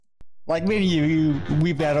Like many of you,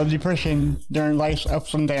 we battle depression during life's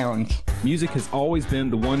ups and downs. Music has always been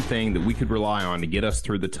the one thing that we could rely on to get us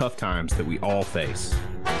through the tough times that we all face.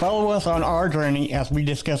 Follow us on our journey as we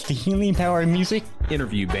discuss the healing power of music,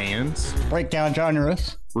 Interview bands, break down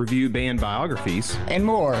genres, review band biographies, and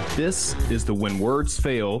more. This is the When Words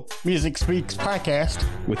Fail Music Speaks podcast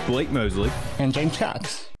with Blake Mosley and James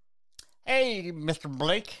Cox. Hey, Mr.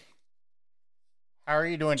 Blake. How are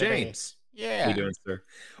you doing today? James. Yeah. How you doing, sir?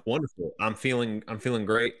 Wonderful. I'm feeling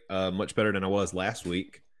great. Much better than I was last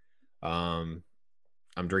week. I'm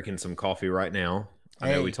drinking some coffee right now.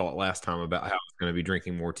 I know we talked last time about how I was going to be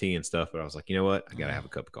drinking more tea and stuff, but I was like, you know what? I got to have a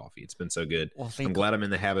cup of coffee. It's been so good. Well, I'm glad I'm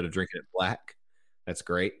in the habit of drinking it black. That's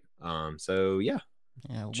great. So yeah.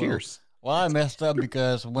 Cheers. Well, I messed up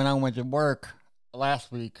because when I went to work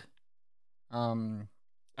last week,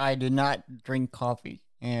 I did not drink coffee,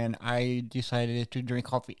 and I decided to drink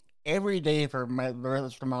coffee every day for the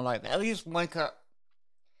rest of my life. At least one cup.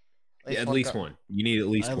 At least one. You need at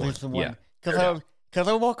least one. Least one. Yeah. Because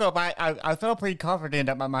I woke up, I felt pretty confident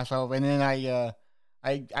about myself, and then I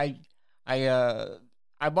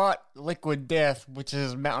bought Liquid Death, which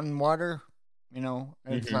is mountain water. You know,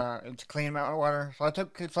 it's clean mountain water. So I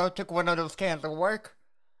took one of those cans to work.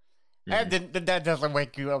 That doesn't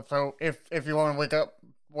wake you up. So if you want to wake up,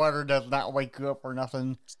 water does not wake you up or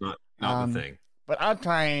nothing. It's not the thing. But I'm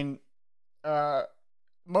trying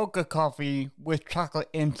mocha coffee with chocolate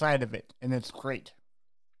inside of it, and it's great.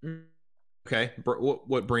 Okay.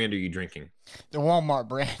 What brand are you drinking? The Walmart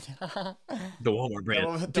brand. The Walmart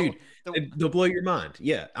brand. Dude, they'll blow your mind.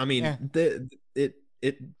 Yeah. I mean,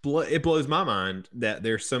 it blows my mind that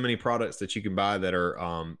there's so many products that you can buy that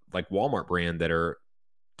are like Walmart brand that are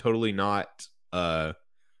totally not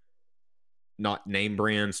name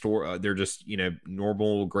brand store. They're just,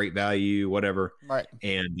 normal, great value, whatever. Right.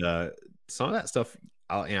 And some of that stuff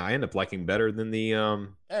I end up liking better than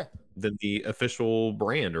the official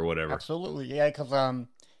brand or whatever. Absolutely. Yeah, because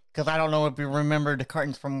I don't know if you remember the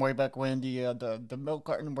cartons from way back when, the milk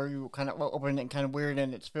carton where you kind of open it kind of weird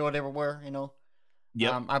and it's spilled everywhere,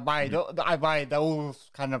 Yeah. I buy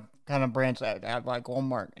those kind of brands at like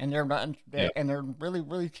Walmart, and they're not and they're really,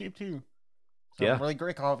 really cheap too. So really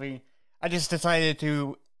great coffee. I just decided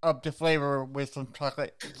to up the flavor with some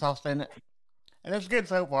chocolate sauce in it, and it's good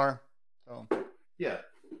so far. So yeah.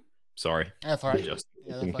 Sorry. That's all right. Just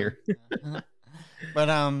that's here. Yeah.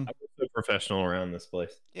 But I'm so professional around this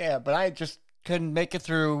place. Yeah, but I just couldn't make it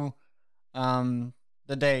through the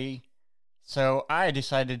day. So I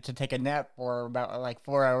decided to take a nap for about like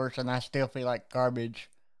 4 hours, and I still feel like garbage.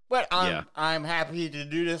 But I'm happy to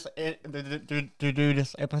do this to do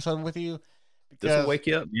this episode with you. This will wake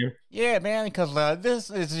you up, man. Yeah, man, because this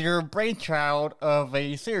is your brainchild of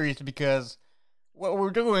a series. Because what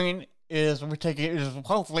we're doing is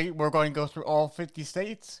hopefully we're going to go through all 50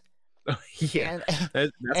 states. Yeah,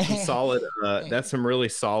 that's some solid. That's some really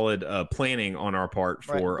solid planning on our part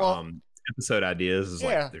for episode ideas. Is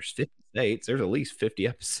like there's 50 states. There's at least 50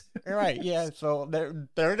 episodes. Right. Yeah. So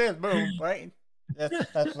there it is. Boom. Right.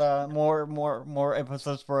 That's more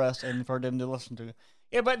episodes for us and for them to listen to.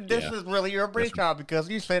 Yeah, but this is really your brainchild because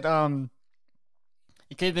you said you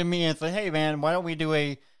came to me and said, "Hey, man, why don't we do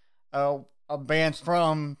a band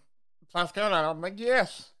from South Carolina?" I'm like,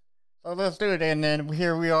 "Yes." So let's do it. And then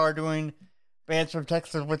here we are doing bands from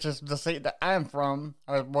Texas, which is the state that I'm from.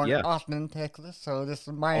 I was born in Austin, Texas. So this is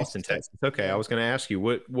my Austin, Texas. Okay, I was going to ask you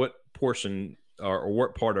what portion or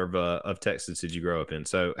what part of Texas did you grow up in?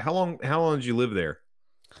 So how long did you live there?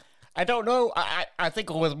 I don't know. I think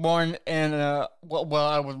I was born in I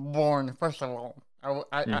was born first of all.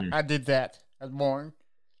 I did that. I was born.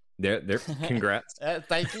 There. Congrats.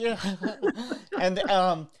 Thank you. And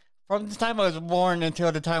from the time I was born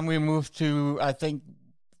until the time we moved to, I think,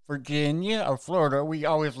 Virginia or Florida. We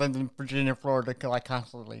always lived in Virginia, Florida, like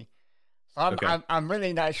constantly. So I'm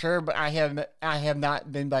really not sure, but I have not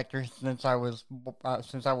been back there since I was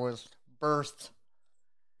birthed.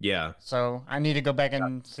 Yeah. So I need to go back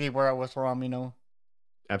and see where I was from.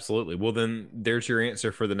 Absolutely. Well, then there's your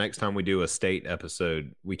answer for the next time we do a state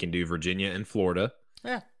episode. We can do Virginia and Florida.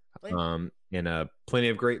 Yeah. And plenty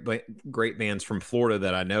of great bands from Florida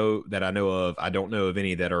that I know of. I don't know of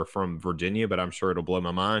any that are from Virginia, but I'm sure it'll blow my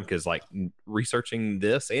mind because like researching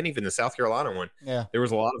this and even the South Carolina one, there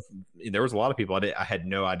was a lot of people I had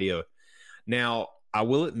no idea. Now I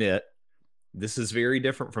will admit this is very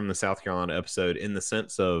different from the South Carolina episode in the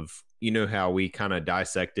sense of how we kind of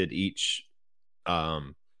dissected each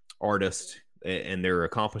artist and their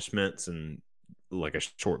accomplishments and like a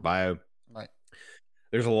short bio. Right.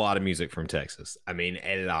 There's a lot of music from Texas. I mean,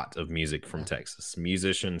 a lot of music from Texas.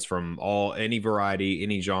 Musicians from any variety,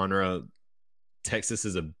 any genre. Texas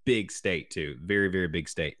is a big state too. Very, very big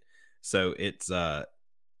state. So it's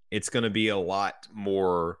going to be a lot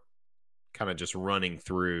more kind of just running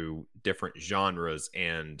through different genres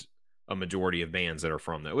and a majority of bands that are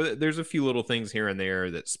from that. There's a few little things here and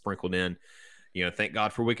there that's sprinkled in. Thank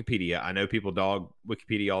God for Wikipedia. I know people dog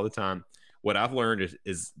Wikipedia all the time. What I've learned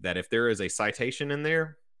is that if there is a citation in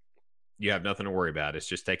there, you have nothing to worry about. It's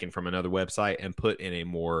just taken from another website and put in a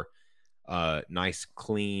more nice,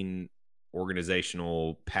 clean,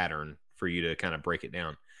 organizational pattern for you to kind of break it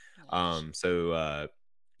down.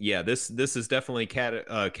 This is definitely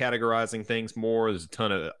categorizing things more. There's a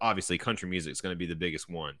ton of, obviously, country music is going to be the biggest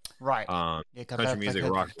one, right? Country music,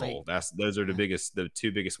 rock and roll. Those are the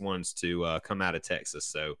two biggest ones to come out of Texas.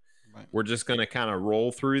 So we're just going to kind of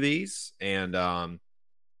roll through these and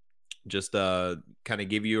just kind of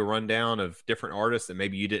give you a rundown of different artists that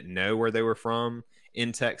maybe you didn't know where they were from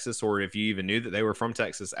in Texas, or if you even knew that they were from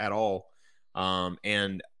Texas at all.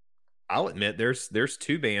 And I'll admit there's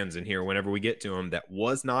two bands in here whenever we get to them that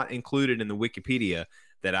was not included in the Wikipedia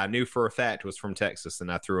that I knew for a fact was from Texas, and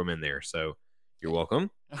I threw them in there. So you're welcome.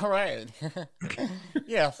 All right.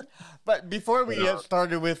 Yes. But before we get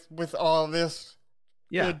started with all this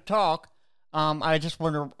good talk, I just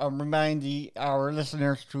want to remind our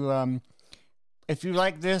listeners to, if you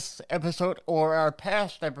like this episode or our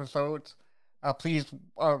past episodes, please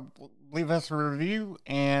leave us a review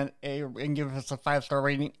and give us a 5-star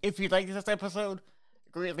rating. If you like this episode,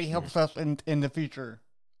 it greatly helps us in the future.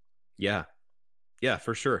 Yeah,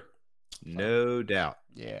 for sure, no doubt.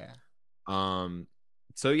 Yeah.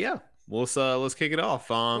 So yeah, let's kick it off.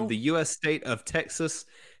 Cool. The U.S. state of Texas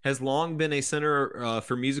has long been a center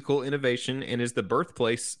for musical innovation and is the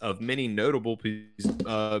birthplace of many notable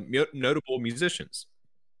musicians.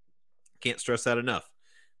 Can't stress that enough.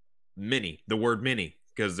 The word many,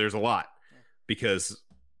 because there's a lot. Because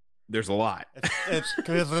there's a lot. It's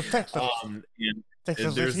because of Texas.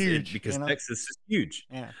 Texas is huge. Texas is huge.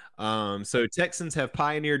 Yeah. So Texans have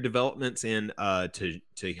pioneered developments in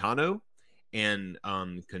Tejano and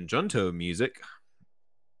conjunto music.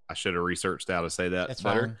 I should have researched how to say that That's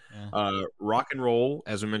better. Yeah. Rock and roll,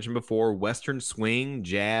 as we mentioned before, Western swing,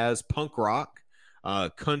 jazz, punk rock,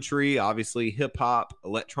 country, obviously hip hop,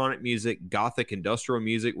 electronic music, gothic, industrial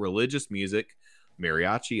music, religious music,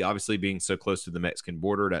 mariachi, obviously being so close to the Mexican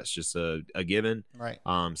border, that's just a given. Right.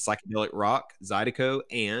 Psychedelic rock, Zydeco,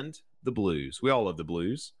 and the blues. We all love the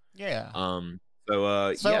blues. Yeah.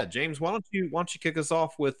 So James, why don't you kick us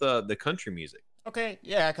off with the country music? Okay.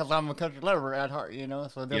 Yeah, because I'm a country lover at heart,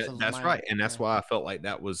 So that's right, and that's why I felt like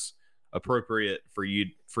that was appropriate for you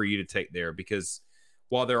to take there, because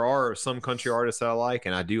while there are some country artists that I like,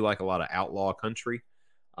 and I do like a lot of outlaw country,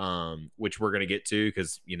 which we're going to get to,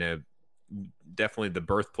 because definitely the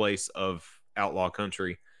birthplace of outlaw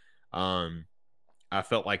country. I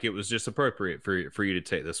felt like it was just appropriate for you to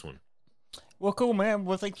take this one. Well, cool, man.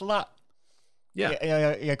 Well, thanks a lot.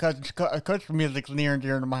 Yeah. Country music's near and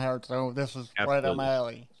dear to my heart, so this is right up my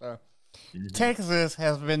alley. So, Texas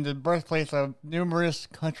has been the birthplace of numerous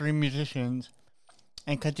country musicians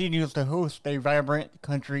and continues to host a vibrant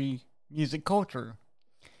country music culture.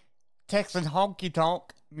 Texan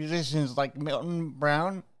honky-tonk musicians like Milton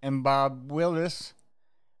Brown and Bob Willis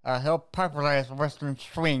helped popularize Western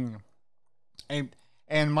swing.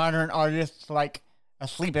 And modern artists like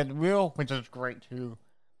Asleep at the Wheel, which is great too.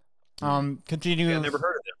 Continues. Yeah, I never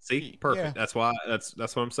heard of them. See, perfect. Yeah. That's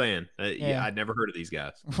what I'm saying. I'd never heard of these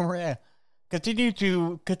guys. Yeah, continue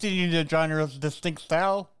the genre's distinct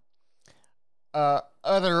style.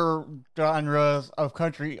 Other genres of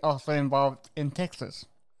country also involved in Texas.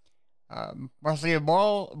 Marcia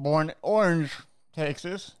Ball, born in Orange,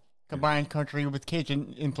 Texas, combined country with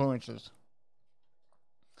Cajun influences.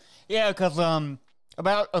 Yeah, because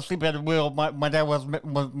about Asleep at the Wheel, my dad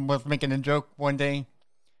was making a joke one day,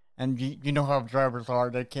 and you know how drivers are;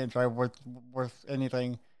 they can't drive worth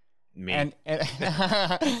anything. Me. And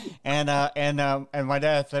my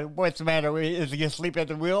dad said, "What's the matter? Is he asleep at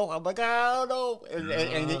the wheel?" I'm like, "I don't know."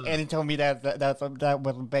 And he told me that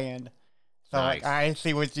was banned. So nice. I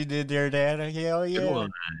see what you did there, Dad. Hell yeah, good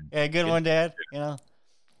one, yeah, good one, Dad.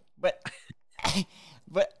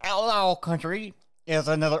 But outlaw country is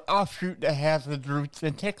another offshoot that has its roots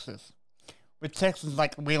in Texas, with Texans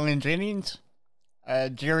like Waylon Jennings,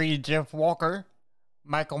 Jerry Jeff Walker,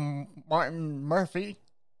 Michael Martin Murphy,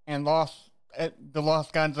 and the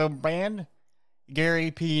Lost Gonzo Band,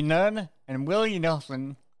 Gary P. Nunn, and Willie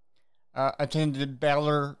Nelson attended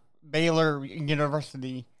Baylor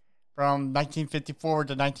University, from 1954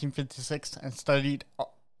 to 1956 and studied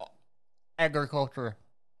agriculture.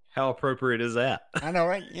 How appropriate is that? I know,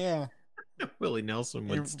 right? Yeah. Willie Nelson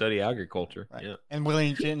would study agriculture. Right. Yeah. And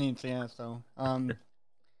Willie Jennings, yeah. So,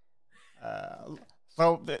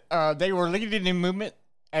 they were leading the movement,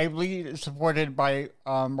 ably supported by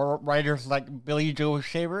writers like Billy Joe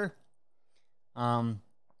Shaver.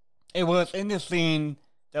 It was in the scene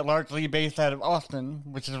that largely based out of Austin,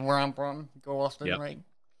 which is where I'm from. Go Austin, Yep. right?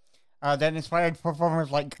 That inspired performers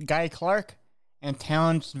like Guy Clark and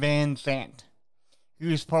Townes Van Zandt,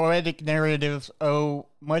 whose poetic narratives owe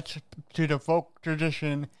much to the folk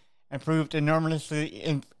tradition and proved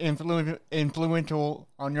enormously influential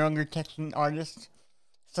on younger Texan artists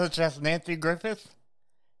such as Nancy Griffith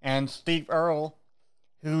and Steve Earle,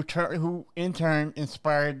 who in turn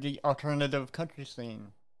inspired the alternative country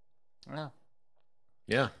scene. Yeah.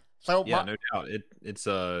 Yeah. So yeah, no doubt.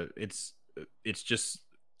 It's just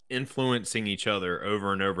influencing each other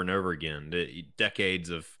over and over and over again. The decades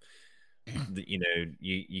of,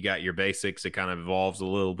 you got your basics. It kind of evolves a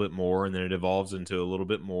little bit more, and then it evolves into a little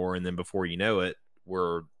bit more, and then before you know it,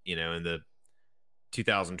 we're in the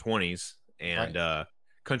 2020s, and right.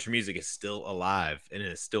 Country music is still alive and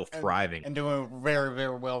is still thriving and doing very,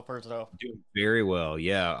 very well for itself. Doing very well,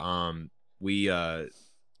 yeah. We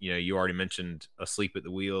you already mentioned Asleep at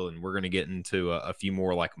the Wheel, and we're going to get into a few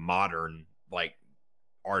more like modern like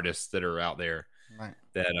artists that are out there, right,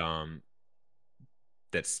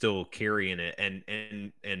 that's still carrying it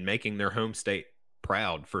and making their home state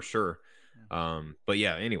proud for sure. But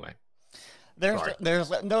yeah, anyway,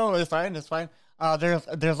 no, it's fine.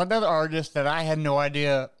 There's another artist that I had no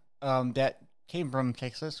idea that came from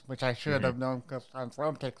Texas, which I should have known because I'm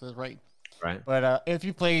from Texas, right? Right. But if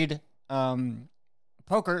you played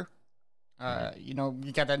poker, you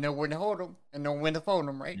got to know when to hold them and know when to fold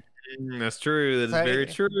them, right? That's true. That's very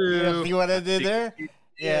true. Yeah, see what I did there?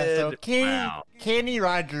 Yeah. So Kenny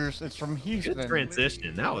Rogers is from Houston. Good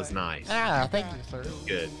transition. That was nice. Thank you, sir.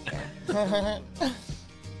 Good.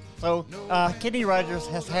 So, Kenny Rogers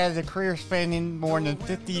has had a career spanning more than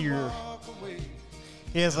 50 years.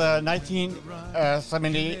 His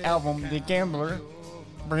 1978 album, The Gambler,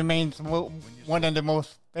 remains one of the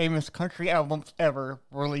most famous country albums ever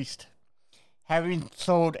released, having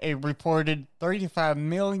sold a reported 35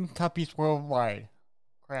 million copies worldwide.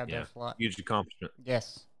 Crap, that's a lot. Huge accomplishment.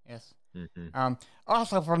 Yes. Mm-hmm.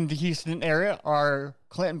 Also from the Houston area are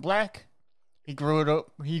Clinton Black. He grew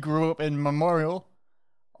up in Memorial.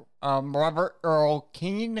 Robert Earl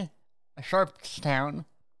Keen, Sharpstown,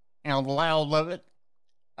 and Lyle Lovett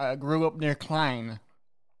grew up near Klein.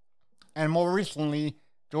 And more recently,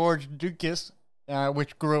 George Dukas,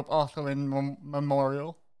 which grew up also in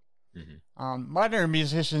Memorial. Mm-hmm. Modern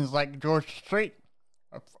musicians like George Strait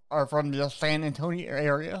are from the San Antonio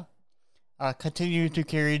area, continue to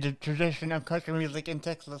carry the tradition of country music in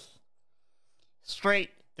Texas.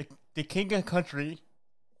 Strait, the king of country,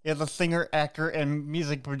 is a singer, actor, and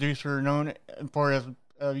music producer known for his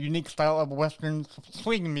unique style of Western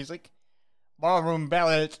swing music, ballroom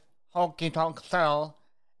ballads, honky-tonk style,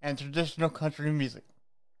 and traditional country music.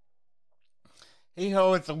 He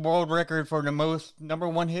holds the world record for the most number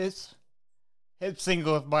one hit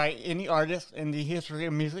singles by any artist in the history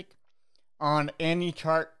of music on any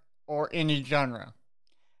chart or any genre,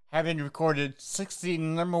 having recorded 60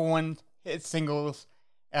 number one hit singles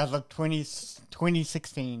as of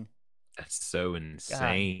 2016. That's so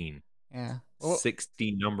insane. God. Yeah.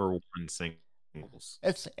 60 number one singles.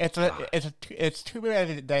 It's too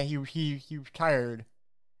bad that he retired,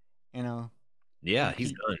 Yeah,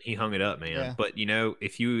 he's done. He hung it up, man. Yeah. But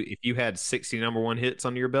if you had 60 number one hits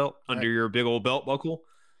under your belt, under your big old belt buckle,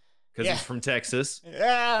 because he's from Texas.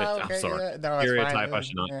 Yeah, okay, I'm sorry. Yeah, no, stereotype. I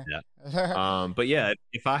should not do that. But yeah,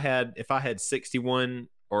 if I had 61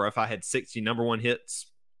 or if I had 60 number one hits,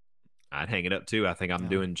 I'd hang it up too. I think I'm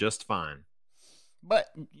doing just fine. But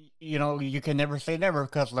you can never say never,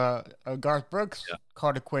 because Garth Brooks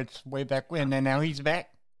called it quits way back when, and now he's back.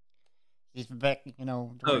 He's back, doing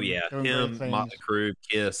him, Motley Crue,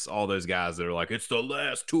 Kiss, all those guys that are like, it's the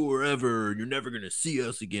last tour ever, and you're never going to see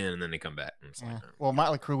us again, and then they come back. And it's like, well,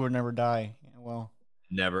 Motley Crue will never die. Well,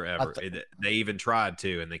 never, ever. They even tried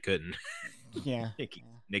to, and they couldn't. Yeah.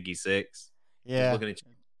 Nikki Sixx. Yeah. Looking at you.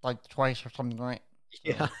 Like twice or something, right? So,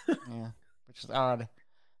 yeah. Yeah. Which is odd.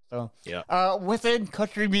 So, yeah. Within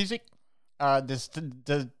country music,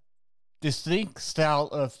 the distinct style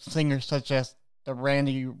of singers such as the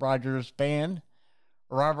Randy Rogers Band,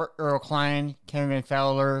 Robert Earl Klein, Kevin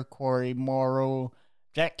Fowler, Corey Morrow,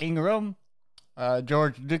 Jack Ingram,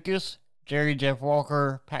 George Dukas, Jerry Jeff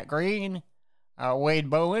Walker, Pat Green, Wade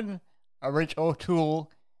Bowen, Rich O'Toole,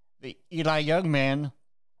 the Eli Young Man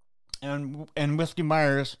and Whiskey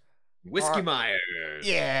Myers. Whiskey Myers.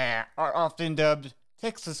 Yeah, are often dubbed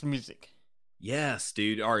Texas music. Yes,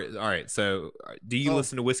 dude. All right. So, do you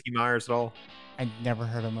listen to Whiskey Myers at all? I never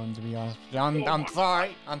heard of them, to be honest. I'm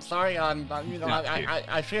sorry. I'm sorry.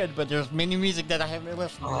 I should, but there's many music that I haven't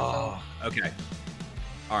listened to. So. Okay.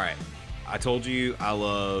 All right. I told you I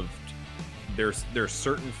loved. There's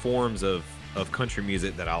certain forms of country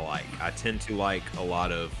music that I like. I tend to like a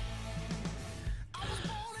lot of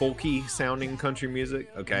folky sounding country music.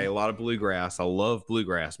 Okay, a lot of bluegrass. I love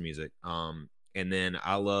bluegrass music. And then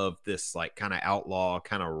I love this like kind of outlaw,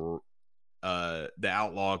 kind of the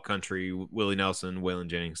outlaw country, Willie Nelson, Waylon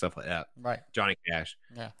Jennings, stuff like that. Right. Johnny Cash.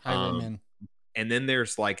 Yeah. Highwayman. And then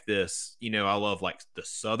there's like this, I love like the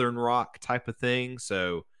Southern rock type of thing.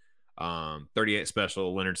 So 38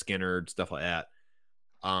 Special, Leonard Skinner, stuff like that.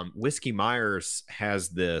 Whiskey Myers has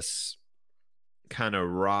this kind of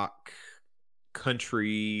rock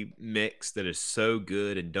country mix that is so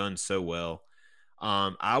good and done so well.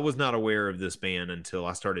 I was not aware of this band until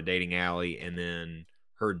I started dating Allie, and then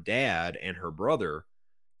her dad and her brother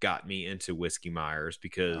got me into Whiskey Myers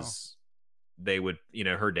because they would,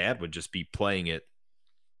 her dad would just be playing it,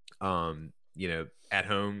 at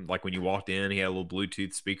home. Like when you walked in, he had a little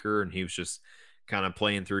Bluetooth speaker and he was just kind of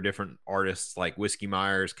playing through different artists like Whiskey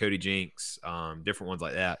Myers, Cody Jinks, different ones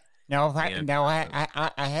like that.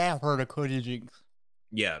 I have heard of Cody Jinks.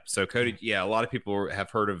 Yeah, so Cody, a lot of people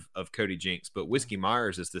have heard of Cody Jinks, but Whiskey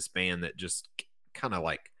Myers is this band that just kind of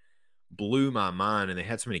like blew my mind, and they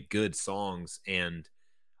had so many good songs. And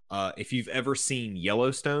if you've ever seen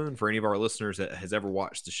Yellowstone, for any of our listeners that has ever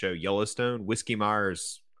watched the show Yellowstone, Whiskey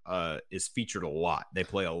Myers is featured a lot. They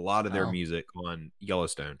play a lot of their music on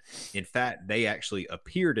Yellowstone. In fact, they actually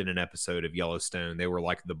appeared in an episode of Yellowstone. They were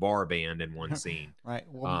like the bar band in one scene. Right.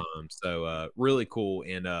 So really cool.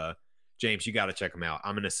 And James, you got to check them out.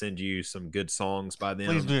 I'm going to send you some good songs by them.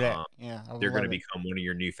 Please do that. They're going to become one of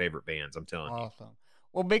your new favorite bands. I'm telling you. Awesome.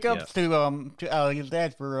 Well, big ups to Allie's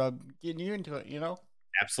dad for getting you into it.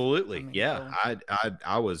 Absolutely.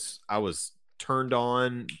 I was turned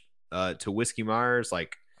on to Whiskey Myers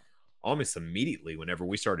like almost immediately whenever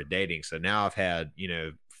we started dating. So now I've had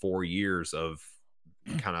 4 years of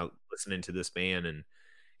kind of listening to this band and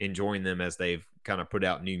enjoying them as they've kind of put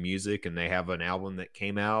out new music, and they have an album that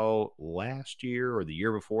came out last year or the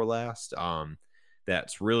year before last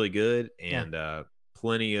that's really good, and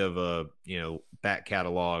plenty of back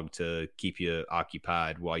catalog to keep you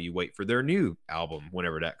occupied while you wait for their new album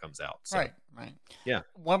whenever that comes out. So, right. Yeah.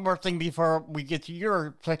 One more thing before we get to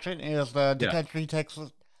your section is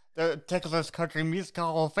the Texas Country Music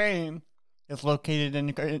Hall of Fame is located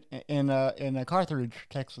in Carthage,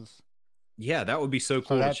 Texas. Yeah, that would be so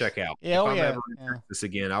cool to check out. Yeah, if I'm ever in Texas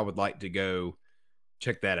again, I would like to go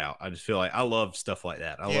check that out. I just feel like I love stuff like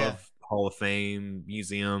that. I love Hall of Fame,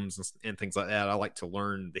 museums, and things like that. I like to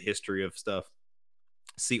learn the history of stuff,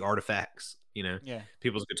 see artifacts,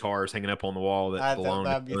 people's guitars hanging up on the wall that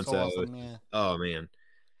belong to so. Awesome, yeah. Oh, man.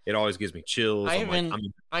 It always gives me chills. I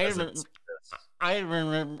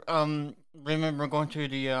remember going to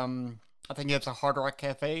the, I think it's a Hard Rock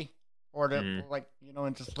Cafe, or and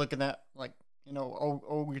just looking at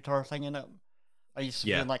old guitars hanging up. I used to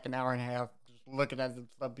spend like an hour and a half just looking at the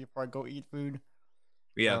stuff before I go eat food.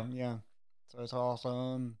 Yeah. So it's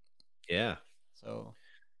awesome. Yeah. So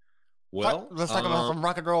let's talk about some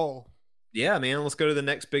rock and roll. Yeah, man. Let's go to the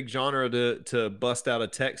next big genre to bust out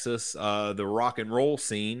of Texas, the rock and roll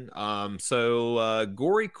scene. So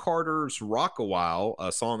Gory Carter's Rock a While,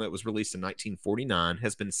 a song that was released in 1949,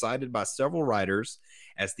 has been cited by several writers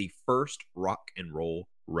as the first rock and roll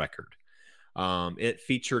record. It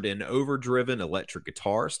featured an overdriven electric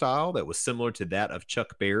guitar style that was similar to that of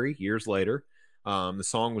Chuck Berry years later. The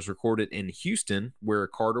song was recorded in Houston, where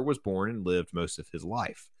Carter was born and lived most of his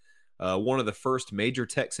life. One of the first major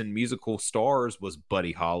Texan musical stars was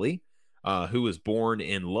Buddy Holly, who was born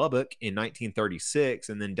in Lubbock in 1936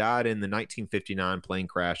 and then died in the 1959 plane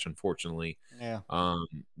crash, unfortunately. Yeah.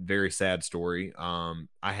 Very sad story. I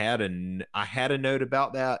had a note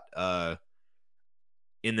about that.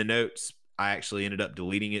 In the notes, I actually ended up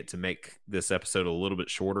deleting it to make this episode a little bit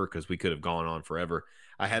shorter because we could have gone on forever.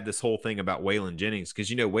 I had this whole thing about Waylon Jennings because,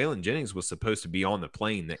 Waylon Jennings was supposed to be on the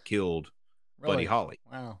plane that killed Buddy Holly.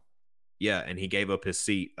 Wow. Yeah, and he gave up his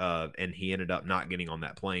seat, and he ended up not getting on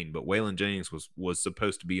that plane. But Waylon Jennings was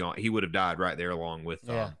supposed to be on. He would have died right there along with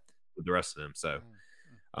the rest of them. So,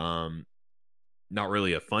 not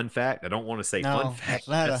really a fun fact. I don't want to say fun fact.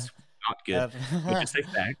 That's not good. But just a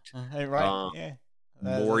fact. Right.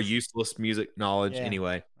 More useless music knowledge.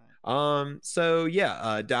 Anyway,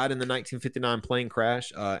 Died in the 1959 plane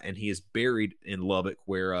crash, and he is buried in Lubbock,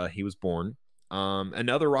 where he was born.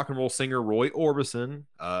 Another rock and roll singer, Roy Orbison,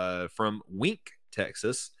 from Wink,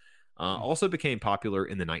 Texas, also became popular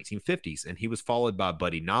in the 1950s, and he was followed by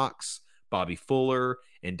Buddy Knox, Bobby Fuller,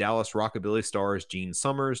 and Dallas rockabilly stars Gene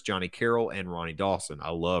Summers, Johnny Carroll, and Ronnie Dawson.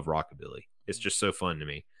 I love rockabilly. It's just so fun to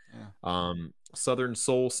me. Yeah. Southern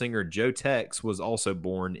soul singer Joe Tex was also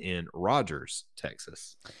born in Rogers,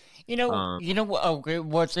 Texas. Okay,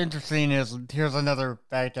 what's interesting is here's another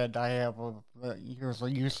fact that I have. Here's a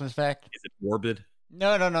useless fact. Is it morbid?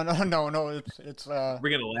 No. It's we're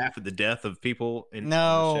gonna laugh at the death of people.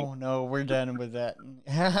 No, we're done with that.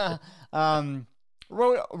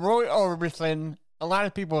 Roy Orbison. A lot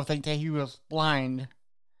of people think that he was blind,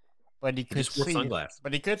 but he could see. Sunglasses.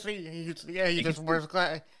 But he could see. He just wears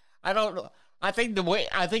glasses. I don't know. I think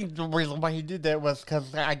the reason why he did that was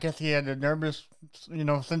because I guess he had a nervous,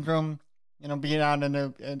 syndrome. Being out in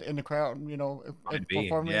the crowd,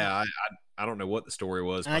 performing. Yeah, I don't know what the story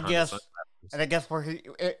was. And I guess where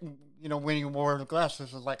when he wore the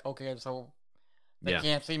glasses, was like, okay, so they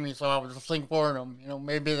can't see me, so I would just sing for them.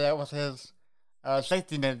 Maybe that was his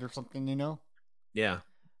safety net or something. Yeah,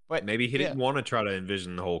 but maybe he didn't want to try to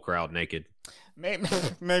envision the whole crowd naked. Maybe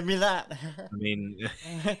that. I mean,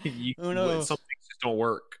 who knows? Some things just don't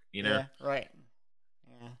work, Yeah, right.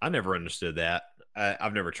 Yeah. I never understood that.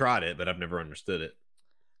 I've never tried it, but I've never understood it.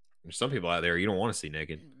 There's some people out there you don't want to see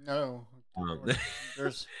naked. No.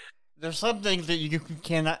 There's some things that you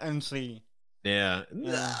cannot unsee. Yeah.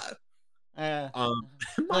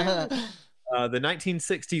 The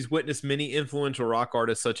 1960s witnessed many influential rock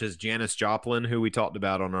artists such as Janis Joplin, who we talked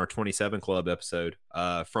about on our 27 Club episode.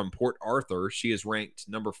 From Port Arthur, she is ranked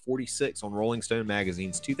number 46 on Rolling Stone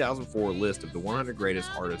magazine's 2004 list of the 100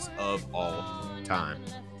 greatest artists of all time.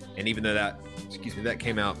 And even though that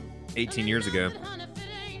came out 18 years ago,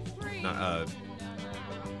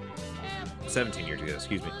 17 years ago,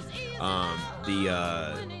 excuse me. I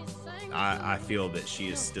feel that she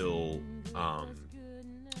is still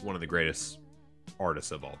one of the greatest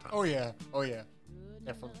artists of all time. Oh yeah,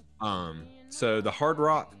 definitely. So the hard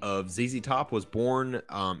rock of ZZ Top was born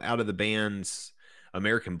out of the band's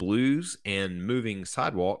American Blues and Moving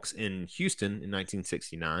Sidewalks in Houston in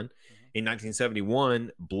 1969. In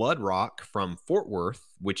 1971, Blood Rock from Fort Worth,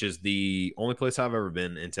 which is the only place I've ever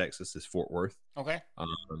been in Texas, is Fort Worth. Okay.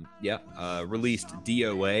 Released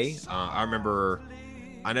DOA. I remember,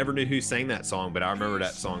 I never knew who sang that song, but I remember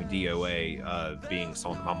that song DOA being a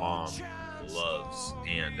song that my mom loves.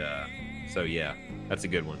 And that's a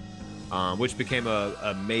good one, which became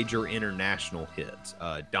a major international hit.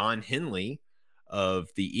 Don Henley of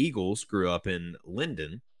the Eagles grew up in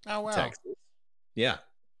Linden, Texas. Yeah.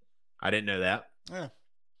 I didn't know that. Yeah.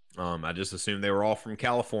 I just assumed they were all from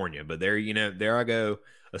California, but there I go,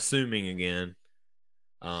 assuming again.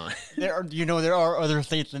 There are other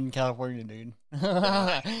states in California, dude.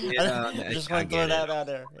 Just want to throw that out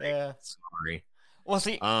there. Yeah. Sorry. Well,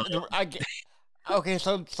 see, okay,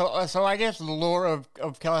 so I guess the lore of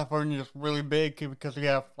California is really big because we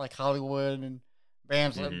have like Hollywood and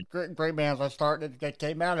bands, great bands that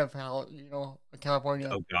came out of California.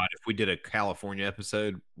 Oh God, if we did a California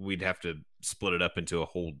episode, we'd have to split it up into a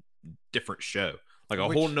whole different show, like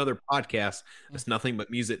whole nother podcast. That's nothing but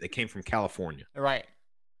music that came from California. Right.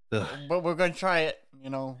 Ugh. But we're gonna try it. We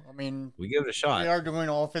give it a shot. We are doing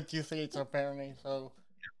all 50 states apparently, so.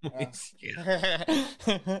 I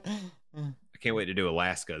can't wait to do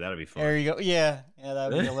Alaska. That'll be fun. There you go. Yeah,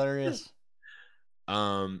 that'd be hilarious.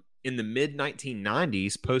 In the mid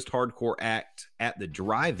 1990s, post-hardcore act At the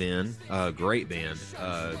Drive-In, great band,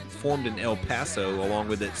 formed in El Paso along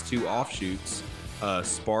with its two offshoots,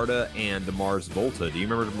 Sparta and the Mars Volta. Do you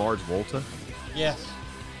remember the Mars Volta? Yes.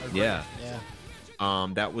 Yeah.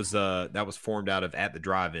 That was formed out of At the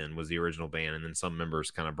Drive-In was the original band, and then some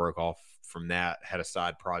members kind of broke off from that, had a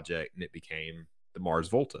side project, and it became the Mars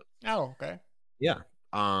Volta. Oh, okay. Yeah.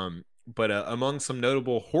 But among some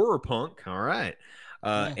notable horror punk, all right,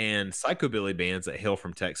 and psychobilly bands that hail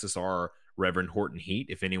from Texas are Reverend Horton Heat.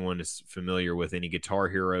 If anyone is familiar with any Guitar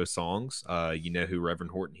Hero songs, you know who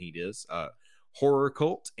Reverend Horton Heat is. Horror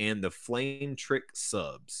Cult and the Flame Trick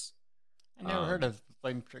Subs. I never heard of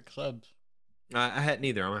Flame Trick Subs. I hadn't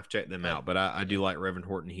either. I'm gonna have to check them out. But I do like Reverend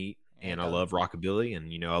Horton Heat, and I love rockabilly,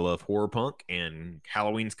 and I love horror punk. And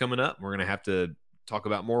Halloween's coming up. We're gonna have to talk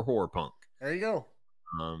about more horror punk. There you go.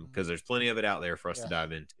 Because there's plenty of it out there for us to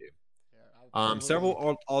dive into.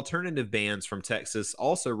 Several alternative bands from Texas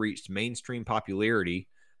also reached mainstream popularity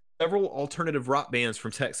Several alternative rock bands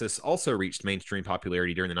from Texas also reached mainstream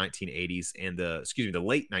popularity during the 1980s and the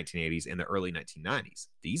late 1980s and the early 1990s.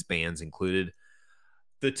 These bands included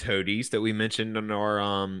the Toadies that we mentioned in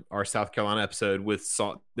our South Carolina episode with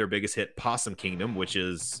their biggest hit, Possum Kingdom, which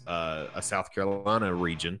is a South Carolina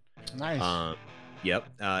region. Nice. Yep.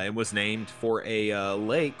 It was named for a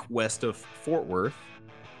lake west of Fort Worth.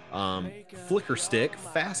 Flicker Stick,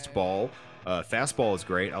 Fastball. Fastball is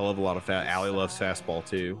great. I love a lot of Allie loves Fastball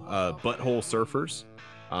too. Butthole Surfers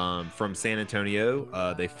from San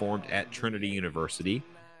Antonio. They formed at Trinity University.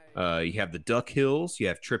 You have the Duck Hills. You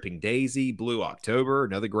have Tripping Daisy, Blue October,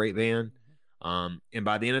 another great band. And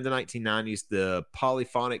by the end of the 1990s, the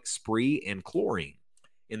Polyphonic Spree and Chlorine.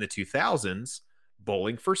 In the 2000s,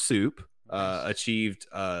 Bowling for Soup achieved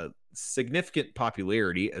significant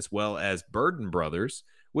popularity, as well as Burden Brothers,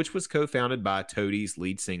 which was co-founded by Toadies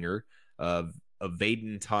lead singer of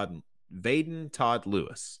Vaden Todd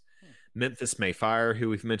Lewis. Memphis May Fire, who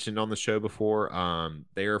we've mentioned on the show before,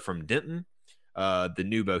 they are from Denton. The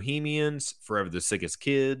New Bohemians, Forever the Sickest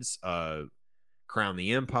Kids, Crown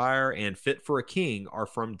the Empire, and Fit for a King are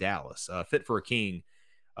from Dallas. Fit for a King,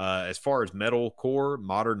 as far as metalcore,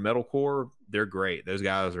 modern metalcore, they're great. Those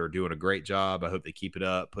guys are doing a great job. I hope they keep it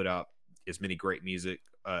up, put out as many great music,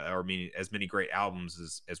 as many great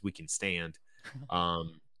albums as we can stand.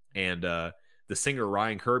 And the singer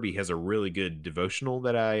Ryan Kirby has a really good devotional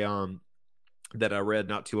that I read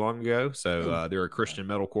not too long ago. So they're a Christian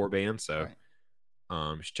metalcore band. So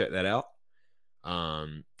you should check that out.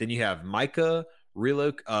 Then you have Micah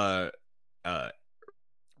Relocate. Yeah.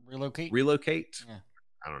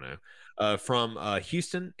 I don't know. From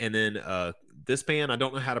Houston, and then this band, I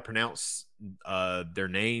don't know how to pronounce their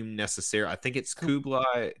name necessarily. I think it's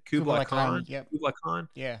Kublai Khan. Yep. Kublai Khan.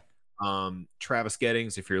 Yeah. Travis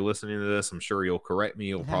Gettings, if you're listening to this, I'm sure you'll correct me.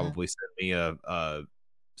 You'll probably send me a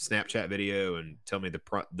Snapchat video and tell me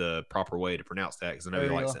the proper way to pronounce that, because I know he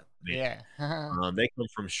likes it. Yeah. They come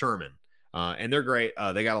from Sherman, and they're great.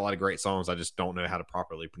 They got a lot of great songs. I just don't know how to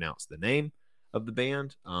properly pronounce the name of the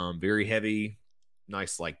band. Very heavy,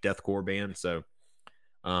 nice like deathcore band. So,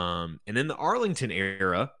 and then the Arlington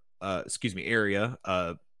area,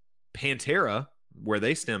 Pantera, where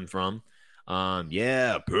they stemmed from.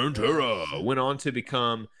 Pantera went on to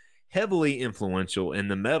become heavily influential in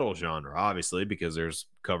the metal genre, obviously, because there's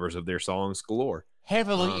covers of their songs galore.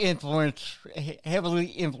 Heavily influenced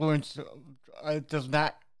does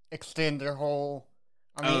not extend their whole.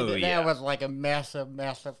 I mean, that was like a massive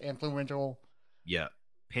influential. Yeah,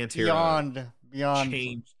 Pantera beyond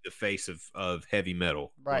changed the face of heavy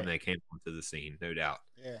metal when they came onto the scene, no doubt.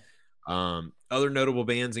 Yeah. Other notable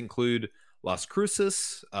bands include Las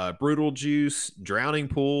Cruces, Brutal Juice, Drowning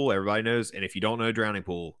Pool. Everybody knows, and if you don't know Drowning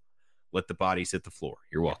Pool, Let the Bodies Hit the Floor.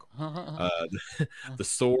 You're welcome. The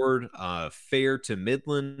Sword, Fair to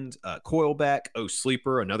Midland, Coilback, Oh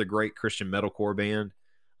Sleeper, another great Christian metalcore band,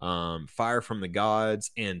 Fire from the Gods,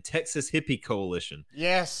 and Texas Hippie Coalition.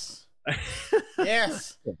 Yes.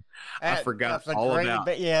 Yes. I forgot all about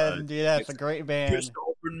it. That's a great band. Pissed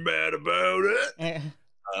off and mad about it.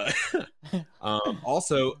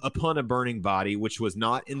 Also, Upon a Burning Body, which was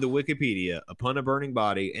not in the Wikipedia. Upon a Burning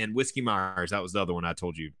Body and Whiskey Myers, that was the other one I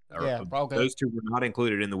told you. Those two were not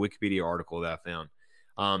included in the Wikipedia article that I found.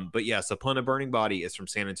 But yes, Upon a Burning Body is from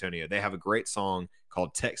San Antonio. They have a great song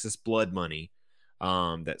called Texas Blood Money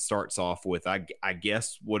that starts off with, I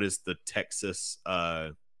guess, what is the Texas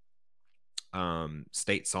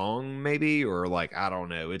state song, maybe, or like, I don't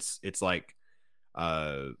know. It's like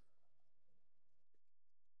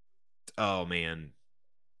oh man,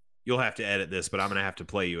 you'll have to edit this, but I'm gonna have to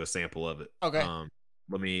play you a sample of it. Okay.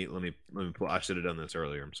 Let me pull. I should have done this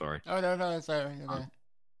earlier. I'm sorry. Oh no, it's all right. Okay.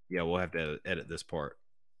 Yeah, we'll have to edit this part.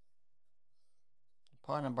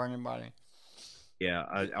 Upon a Burning Body. Yeah,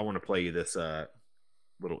 I want to play you this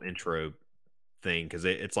little intro thing, because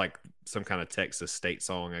it's like some kind of Texas state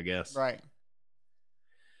song, I guess. Right.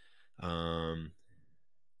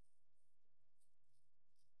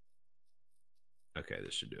 Okay,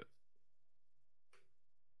 this should do it.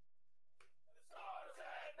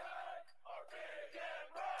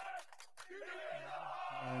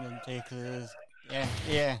 Texas.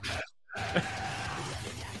 Yeah.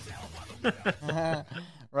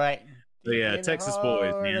 Right. So yeah, Texas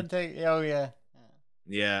boys, man. Oh yeah.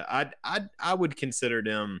 Yeah, I would consider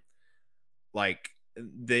them like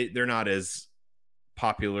they're not as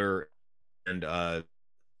popular and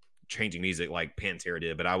changing music like Pantera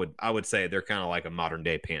did, but I would say they're kind of like a modern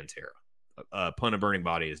day Pantera. Upon a Burning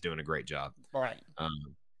Body is doing a great job. Right.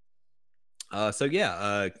 So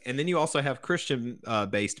yeah, and then you also have Christian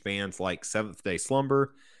based bands like Seventh Day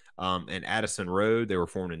Slumber, and Addison Road. They were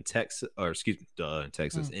formed in Texas, or excuse me, in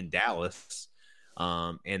Texas, in Dallas.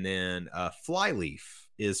 And then Flyleaf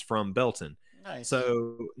is from Belton. Nice.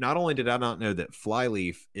 So not only did I not know that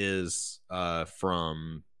Flyleaf is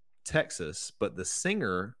from Texas, but the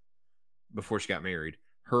singer, before she got married,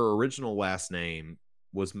 her original last name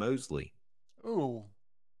was Mosley. Ooh.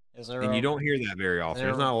 Is there And you don't hear that very often.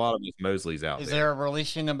 There's not a lot of those Mosleys out there. Is there a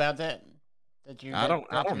relation about that? I don't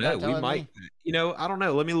know. We might, I don't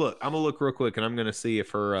know. Let me look. I'm gonna look real quick, and I'm gonna see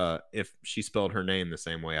if she spelled her name the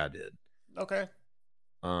same way I did. Okay.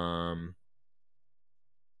 Um.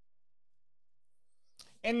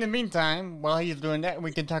 In the meantime, while he's doing that,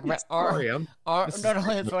 we can talk about it's fine. It's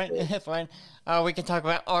fine. We can talk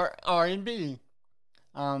about R&B.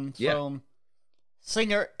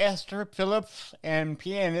 Singer Esther Phillips and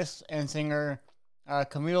pianist and singer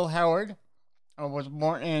Camille Howard was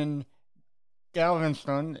born in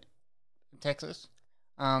Galveston, Texas.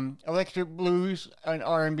 Electric blues and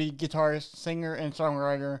R&B guitarist, singer, and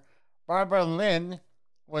songwriter Barbara Lynn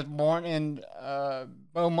was born in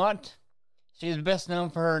Beaumont. She is best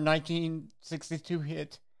known for her 1962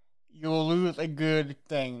 hit "You'll Lose a Good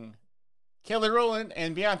Thing." Kelly Rowland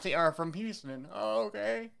and Beyonce are from Houston. Oh,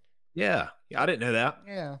 okay. Yeah, I didn't know that.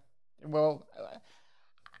 Yeah. Well,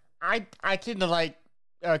 I tend to like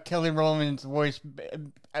Kelly Rowland's voice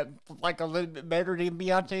like a little bit better than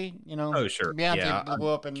Beyonce. Oh, sure. Beyonce blew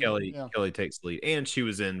up, and Kelly takes the lead, and she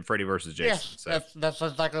was in Freddie versus Jason. Yes, so. that's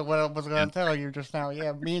exactly what I was going to tell you just now.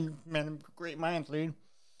 Yeah, great minds, dude.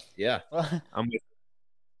 Yeah, I'm with.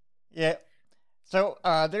 Yeah. So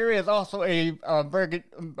there is also a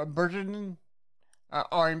burgeoning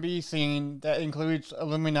R&B scene that includes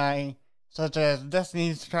alumni such as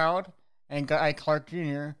Destiny's Child and Guy Clark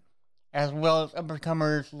Jr., as well as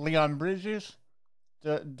up-and-comers Leon Bridges,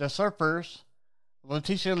 the Surfers,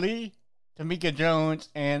 Letitia Lee, Tamika Jones,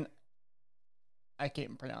 and I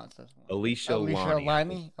can't pronounce this one. Alicia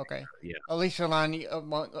Lani. Okay. Yeah. Alicia Lani,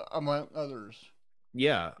 among others.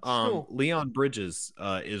 Yeah. Cool. Leon Bridges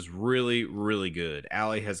is really, really good.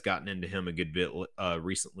 Allie has gotten into him a good bit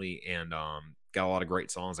recently, and got a lot of great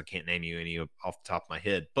songs. I can't name you any off the top of my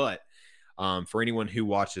head, but for anyone who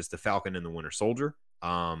watches The Falcon and the Winter Soldier,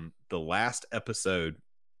 the last episode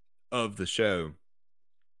of the show,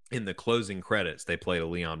 in the closing credits, they played a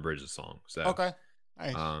Leon Bridges song. So okay.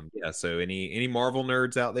 Nice. Yeah, so any Marvel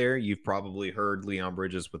nerds out there, you've probably heard Leon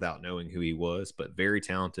Bridges without knowing who he was, but very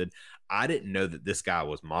talented. I didn't know that this guy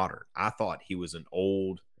was modern. I thought he was an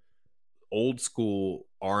old school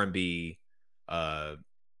R&B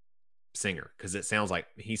singer, because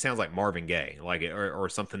he sounds like Marvin Gaye, like or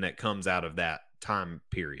something that comes out of that time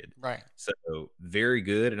period. Right. So very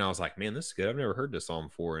good. And I was like, man, this is good. I've never heard this song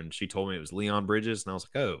before. And she told me it was Leon Bridges, and I was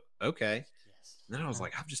like, oh, okay. And then I was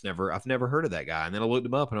like, I've never heard of that guy. And then I looked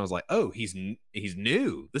him up, and I was like, oh, he's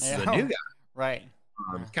new. This is a new guy. Right.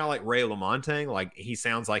 Kind of like Ray LaMontagne. Like, he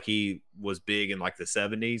sounds like he was big in like the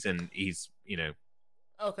 70s, and he's,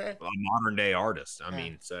 okay, a modern day artist. I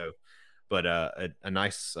mean, so, but a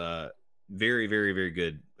nice, very, very, very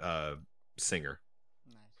good singer.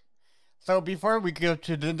 Nice. So before we go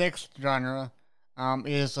to the next genre,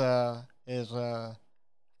 is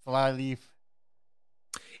Flyleaf.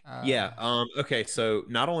 Okay, so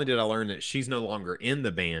not only did I learn that she's no longer in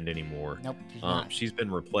the band anymore. Nope, she's not. She's been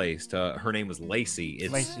replaced. Her name was Lacey.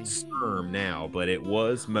 It's Lacey. Sturm now, but it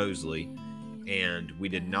was Mosley, and we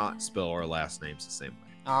did not spell our last names the same way.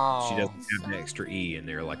 Oh. She doesn't have the extra E in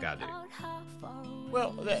there like I do.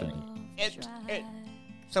 Well,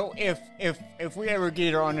 so if we ever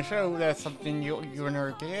get her on the show, that's something you and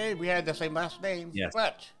her, hey, we had the same last name, yes,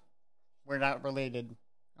 but we're not related.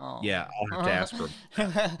 Oh. Yeah, I'll have to ask her.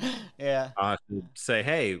 Yeah. I should say,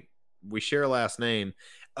 hey, we share a last name.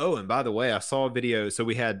 Oh, and by the way, I saw a video. So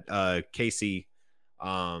we had Casey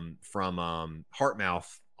from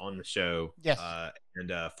Heartmouth on the show. Yes.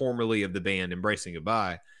 And formerly of the band Embracing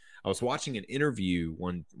Goodbye. I was watching an interview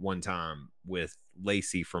one time with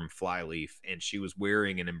Lacey from Flyleaf, and she was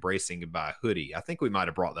wearing an Embracing Goodbye hoodie. I think we might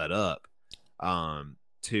have brought that up.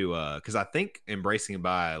 Because I think Embracing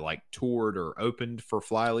Goodbye like toured or opened for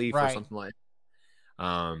Flyleaf or something like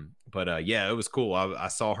that. But yeah, it was cool. I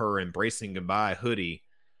saw her Embracing Goodbye hoodie,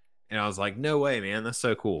 and I was like, no way, man, that's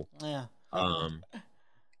so cool. Yeah.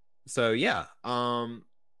 So yeah. All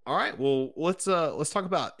right, well, let's talk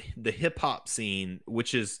about the hip hop scene,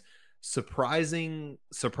 which is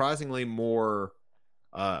surprisingly more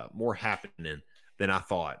happening than I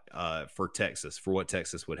thought for Texas, for what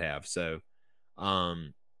Texas would have. So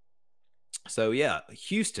yeah,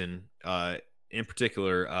 Houston in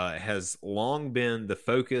particular has long been the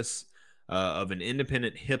focus of an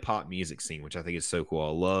independent hip hop music scene, which I think is so cool.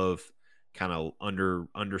 I love kind of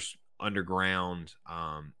underground,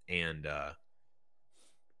 and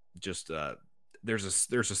just there's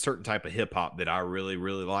a certain type of hip hop that I really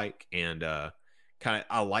really like, and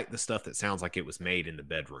I like the stuff that sounds like it was made in the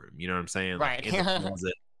bedroom. You know what I'm saying? Right. Like in the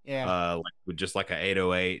closet, Yeah. like with just like a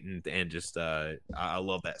 808, and just I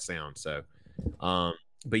love that sound. So,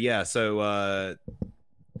 but yeah, so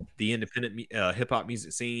the independent hip hop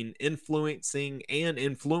music scene influencing and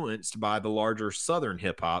influenced by the larger Southern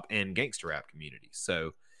hip hop and gangster rap communities.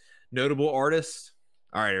 So, notable artists.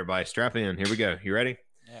 All right, everybody, strap in. Here we go. You ready?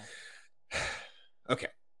 Yeah. Okay.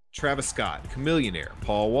 Travis Scott, Chamillionaire,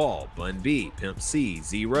 Paul Wall, Bun B, Pimp C,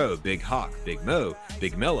 Zero, Big Hawk, Big Mo,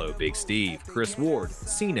 Big Mello, Big Steve, Chris Ward,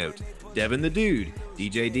 C Note, Devin the Dude,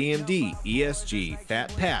 DJ DMD, ESG,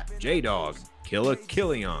 Fat Pat, J Dog, Killa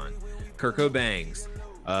Killion, Kirko Bangs.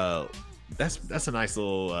 That's a nice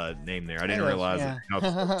little name there. I didn't realize how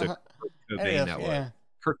to Cobain that was.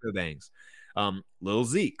 Kirko Bangs. Lil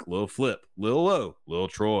Zeke, Lil Flip, Lil O, Lil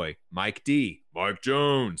Troy, Mike D, Mike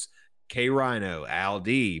Jones, K Rhino, Al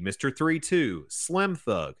D, Mr. 32, Slim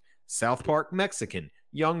Thug, South Park Mexican,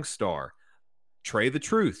 Youngstar, Trey the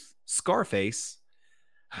Truth, Scarface,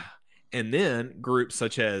 and then groups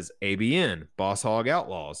such as ABN, Boss Hog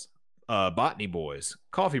Outlaws, Botany Boys,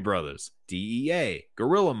 Coffee Brothers, DEA,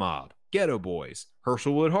 Gorilla Mob, Ghetto Boys,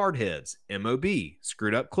 Herschelwood Hardheads, MOB,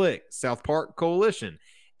 Screwed Up Click, South Park Coalition,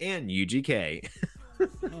 and UGK.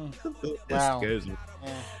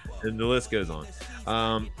 And the list goes on.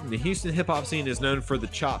 The Houston hip hop scene is known for the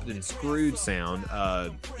chopped and screwed sound,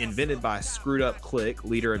 invented by Screwed Up Click,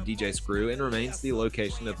 leader of DJ Screw, and remains the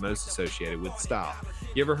location of most associated with the style.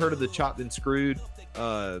 You ever heard of the chopped and screwed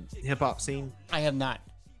hip hop scene? I have not.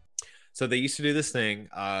 So they used to do this thing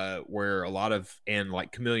where a lot of, and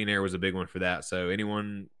like Chamillionaire was a big one for that. So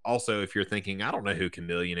anyone, also, if you're thinking, I don't know who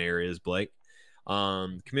Chamillionaire is, Blake.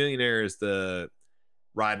 Chamillionaire is the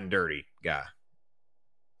Riding Dirty guy.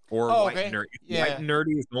 Or White Nerdy. Yeah. White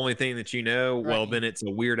Nerdy is the only thing that you know. Right. Well, then it's a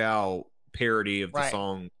Weird Al parody of the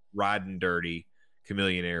song Riding Dirty.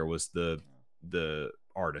 Chamillionaire was the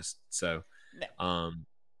artist. So,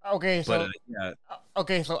 okay, so yeah.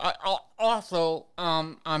 Okay, so I also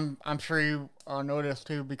I'm sure you noticed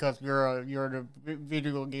too, because you're the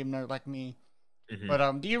video game nerd like me. Mm-hmm.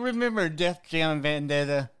 But do you remember Def Jam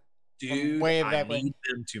Vendetta? Dude, I need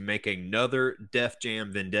them to make another Def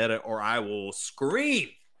Jam Vendetta, or I will scream.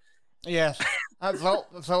 Yes. So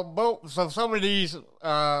some of these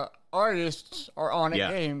artists are on a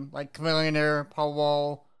game, like Chamillionaire, Paul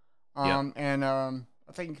Wall, and I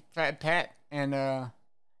think Fat Pat, and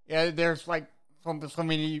there's like so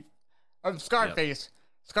many. Scarface.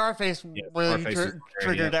 Scarface really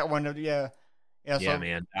triggered that one. Yeah,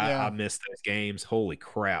 man. I miss those games. Holy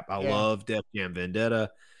crap! I love Def Jam Vendetta.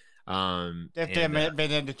 Def Jam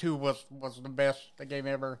Vendetta 2 was the best game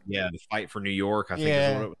ever. Yeah, the Fight for New York, I think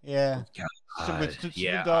is what it was. Yeah. I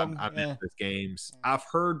miss those games. I've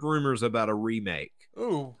heard rumors about a remake.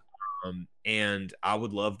 Ooh. And I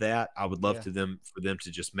would love that. I would love for them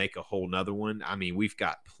to just make a whole nother one. I mean, we've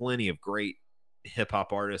got plenty of great hip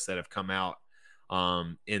hop artists that have come out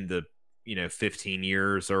in the 15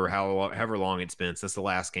 years or however long it's been since the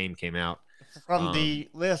last game came out. From the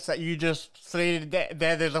list that you just stated,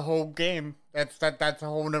 that is a whole game. That's a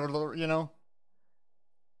whole nother,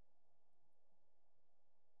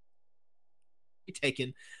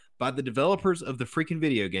 Taken by the developers of the freaking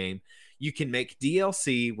video game. You can make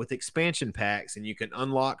DLC with expansion packs, and you can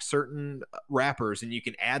unlock certain rappers, and you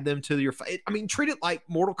can add them to your fight. I mean, treat it like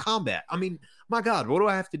Mortal Kombat. I mean, my God, what do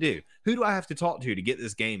I have to do? Who do I have to talk to get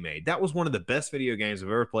this game made? That was one of the best video games I've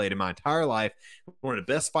ever played in my entire life. One of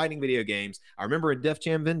the best fighting video games. I remember in Def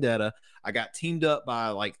Jam Vendetta, I got teamed up by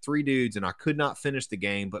like 3 dudes, and I could not finish the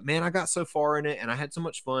game. But man, I got so far in it, and I had so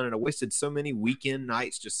much fun, and I wasted so many weekend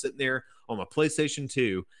nights just sitting there on my PlayStation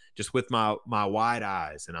 2, just with my wide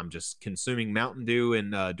eyes, and I'm just consuming Mountain Dew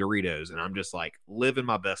and Doritos, and I'm just like living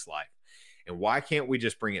my best life. And why can't we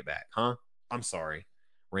just bring it back, huh? I'm sorry.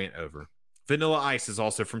 Rant over. Vanilla Ice is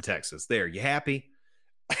also from Texas. There, you happy?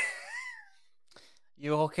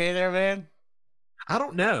 You okay there, man? I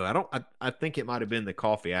don't know. I think it might have been the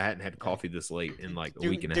coffee. I hadn't had coffee this late in like a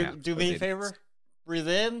week and a half. Do me a favor. Breathe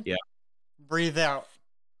in. Yeah. Breathe out.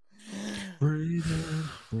 Breathe in,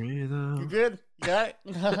 breathe out. You good? You got it?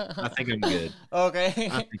 I think I'm good. Okay. I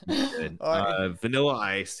think I'm good. Right. Vanilla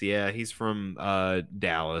Ice, yeah, he's from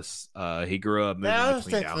Dallas. He grew up moving Dallas,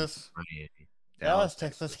 between Texas. Dallas and Miami. Dallas,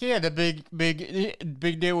 Texas. He had a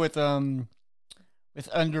big deal with with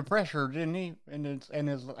Under Pressure, didn't he? And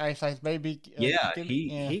his Ice Ice Baby. Yeah, kid?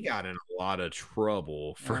 he got in a lot of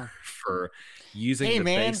trouble for Yeah. for using Hey the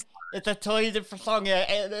man, bass. it's a totally different song. Yeah,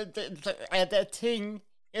 and that thing.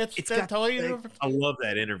 It's It's a got totally different. I love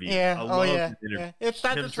that interview. Yeah. I Oh love yeah. that interview. Yeah. It's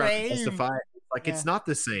not Him the trying to same. justify it. Like it's not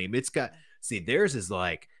the same. It's got theirs is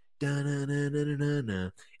like da na na na na na,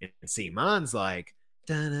 and see mine's like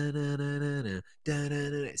da na na na na da na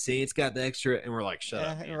na. See, it's got the extra, and we're like, shut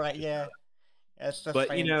up, man. Right. Yeah. That's the But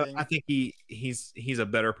same thing. I think he's a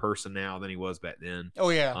better person now than he was back then. Oh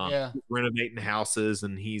yeah. Yeah. He's renovating houses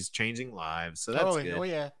and he's changing lives, so that's Totally. good. Oh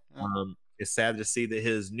yeah. It's sad to see that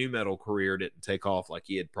his new metal career didn't take off like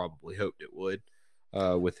he had probably hoped it would,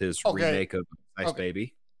 with his remake of Ice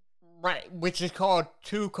Baby. Right, which is called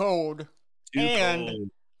Too Cold. Too Cold.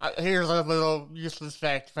 Here's a little useless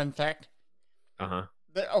fun fact.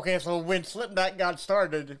 Okay, so when Slipknot got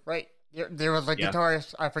started, right, there was a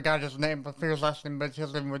guitarist, I forgot his name, but his last name, but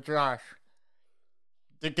his name was Josh.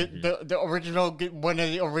 The original, one of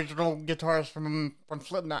the original guitarists from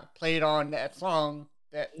Slipknot played on that song.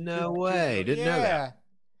 No way, didn't know that.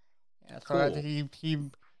 Yeah, so cool.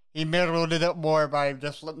 He meddled it up more by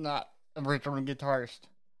the Slipknot original guitarist.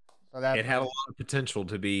 So it had a lot of potential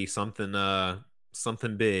to be something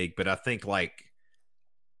big, but I think like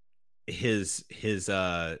his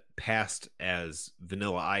past as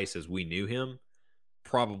Vanilla Ice as we knew him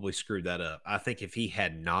probably screwed that up. I think if he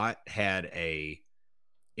had not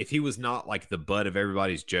if he was not like the butt of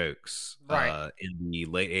everybody's jokes in the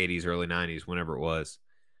late 80s, early 90s, whenever it was,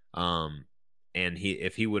 and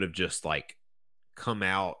if he would have just like come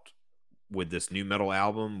out with this new metal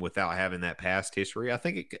album without having that past history, I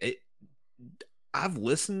think I've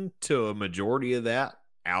listened to a majority of that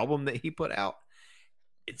album that he put out.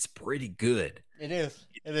 It's pretty good. It is.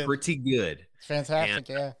 Pretty good. It's fantastic.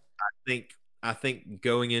 And I think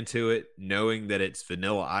going into it, knowing that it's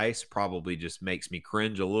Vanilla Ice probably just makes me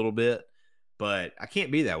cringe a little bit, but I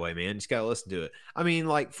can't be that way, man. Just gotta listen to it. I mean,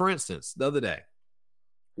 like for instance, the other day,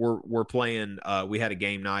 we're playing. We had a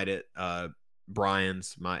game night at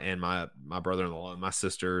Brian's, my brother-in-law, and my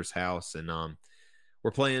sister's house, and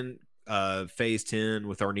we're playing Phase 10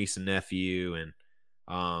 with our niece and nephew,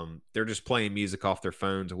 and they're just playing music off their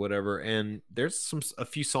phones or whatever. And there's a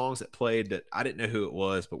few songs that played that I didn't know who it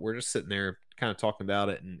was, but we're just sitting there kind of talking about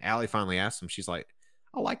it. And Allie finally asked him, she's like,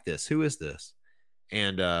 I like this. Who is this?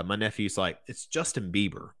 And my nephew's like, it's Justin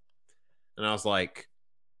Bieber. And I was like,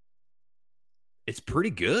 it's pretty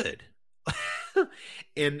good.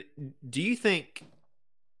 And do you think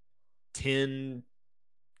 10,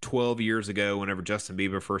 12 years ago, whenever Justin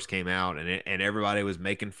Bieber first came out and everybody was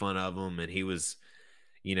making fun of him, and he was,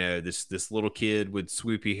 this little kid with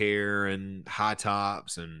swoopy hair and high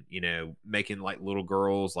tops and, making like little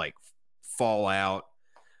girls like fall out.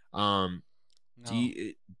 No.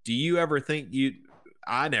 Do you ever think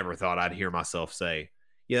I never thought I'd hear myself say,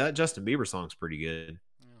 yeah, that Justin Bieber song's pretty good.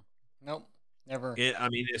 Nope. Never. It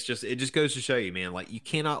just goes to show you, man, like you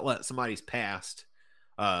cannot let somebody's past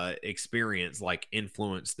experience like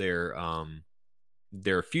influence their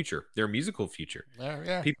future, their musical future.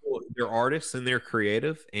 Yeah. People, they're artists and they're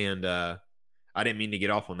creative, and I didn't mean to get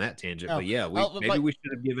off on that tangent, but yeah, we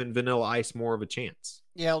should have given Vanilla Ice more of a chance.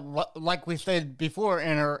 Yeah, like we said before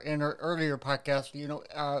in our earlier podcast,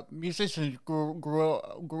 musicians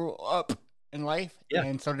grew up in life,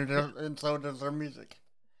 and so does their music.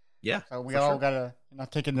 Yeah, so we all gotta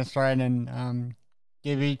take it in stride and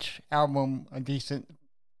give each album a decent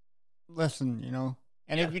listen,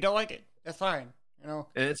 And if you don't like it, that's fine, And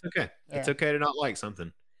it's okay. Yeah. It's okay to not like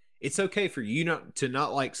something. It's okay for you to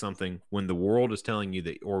not like something when the world is telling you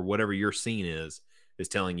that, or whatever your scene is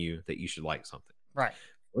telling you that you should like something. Right.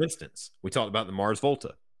 For instance, we talked about the Mars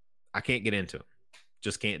Volta. I can't get into it.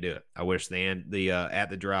 Just can't do it. I wish the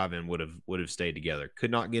At the Drive-In would have stayed together.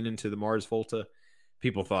 Could not get into the Mars Volta.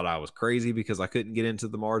 People thought I was crazy because I couldn't get into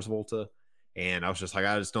the Mars Volta, and I was just like,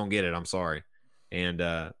 I just don't get it. I'm sorry.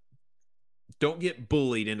 And don't get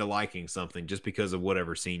bullied into liking something just because of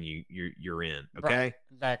whatever scene you're in. Okay. Right.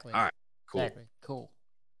 Exactly. All right. Cool. Exactly.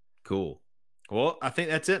 Cool. Well, I think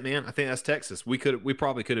that's it, man. I think that's Texas. We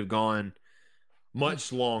probably could have gone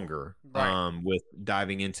much longer with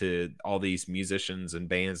diving into all these musicians and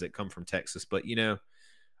bands that come from Texas, but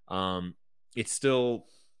it's still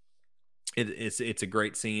it's a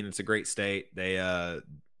great scene. It's a great state.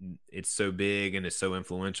 It's so big and it's so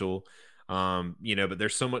influential. But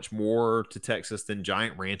there's so much more to Texas than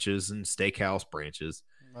giant ranches and steakhouse branches.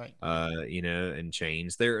 Right. And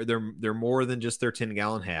chains. They're more than just their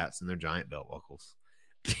 10-gallon hats and their giant belt buckles.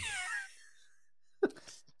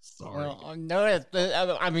 Sorry. Well,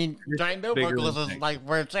 no, I mean, giant belt bigger buckles than is Texas. like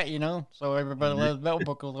where it's at, you know. So everybody loves belt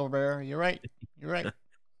buckles over there. You're right. You're right.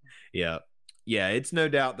 Yeah. Yeah, it's no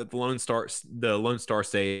doubt that the Lone Star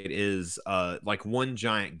State is like one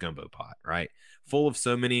giant gumbo pot, right? Full of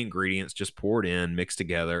so many ingredients just poured in, mixed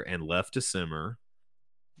together, and left to simmer.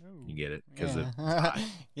 You get it? Because Yeah.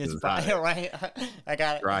 it's It's hot. right. I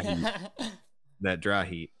got it. Dry heat. That dry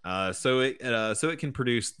heat. So it can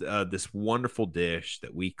produce this wonderful dish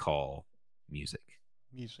that we call music.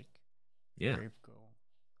 Music. Yeah. Very cool.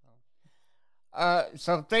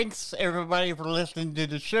 So thanks everybody for listening to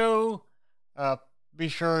the show. Be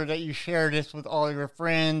sure that you share this with all your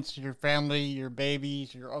friends, your family, your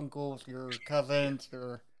babies, your uncles, your cousins,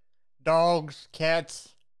 your dogs,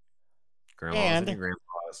 cats, Grandmas and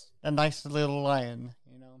grandpas. a nice little lion,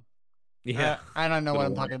 you know. Yeah. I don't know what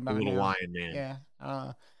I'm Little talking lion- about Little now. lion man.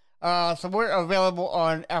 Yeah. So we're available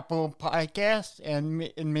on Apple Podcasts and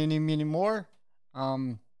many, many more.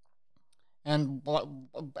 And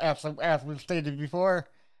as we've stated before,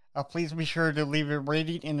 please be sure to leave a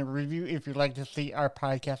rating and a review if you'd like to see our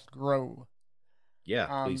podcast grow.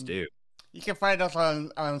 Yeah, please do. You can find us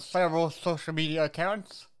on several social media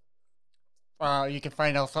accounts. You can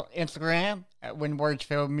find us on Instagram at When Words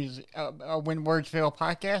Fail Music, When Words Fail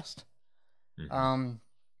Podcast. Mhm. On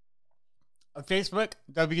Facebook,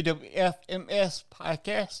 WWFMS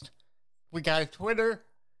Podcast. We got a Twitter,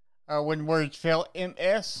 When Words Fail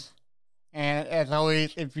MS. And as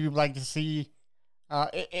always, if you'd like to see,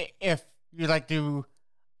 if you'd like to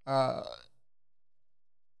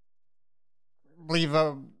leave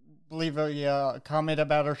a comment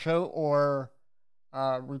about our show or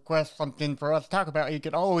request something for us to talk about, you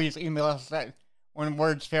can always email us at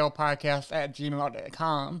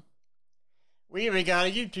whenwordsfailpodcast@gmail.com. We even got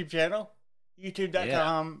a YouTube channel,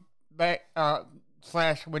 youtube.com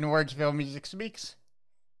 / When Words Fail Music Speaks.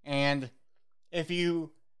 And if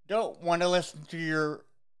you don't want to listen to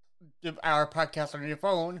our podcast on your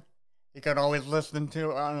phone, you can always listen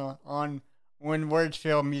to on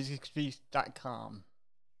whenwordsfailmusicspeaks.com.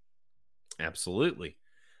 Absolutely.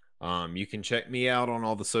 You can check me out on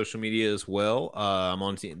all the social media as well. I'm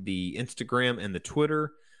on the Instagram and the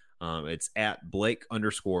Twitter. It's at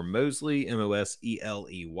Blake_Mosley, Mosley.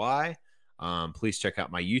 Please check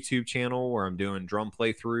out my YouTube channel where I'm doing drum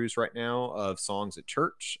playthroughs right now of songs at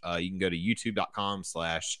church. You can go to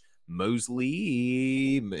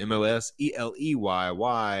youtube.com/Mosley,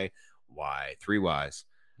 MOSELEYY, 3 Y's.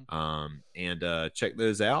 And check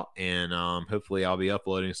those out. And hopefully I'll be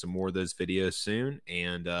uploading some more of those videos soon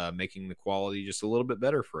and making the quality just a little bit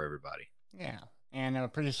better for everybody. Yeah.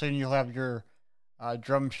 And pretty soon you'll have your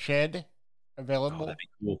drum shed available. Oh, that'd be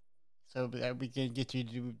cool. So that we can get you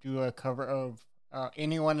to do a cover of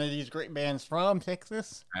any one of these great bands from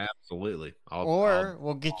Texas. Absolutely.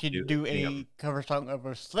 We'll get you to do a cover song of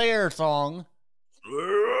a Slayer song.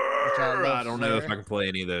 I don't know if I can play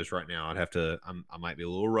any of those right now. I might be a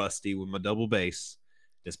little rusty with my double bass.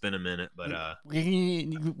 It's been a minute, but you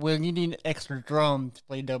need an extra drum to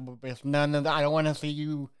play double bass. None of that. I don't want to see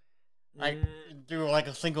you do like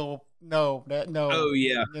a single. No. Oh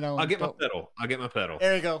yeah. You know, I'll get my pedal.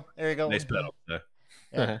 There you go. Nice pedal.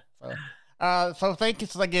 Yeah. So thank you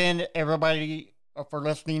again, everybody, for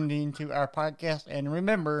listening to our podcast. And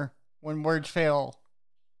remember, when words fail,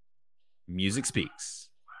 music speaks.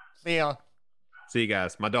 See ya. See you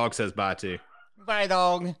guys. My dog says bye too. Bye,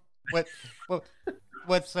 dog.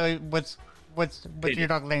 What's your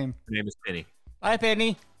dog's name? Her name is Penny. Bye,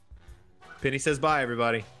 Penny. Penny says bye,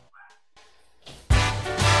 everybody.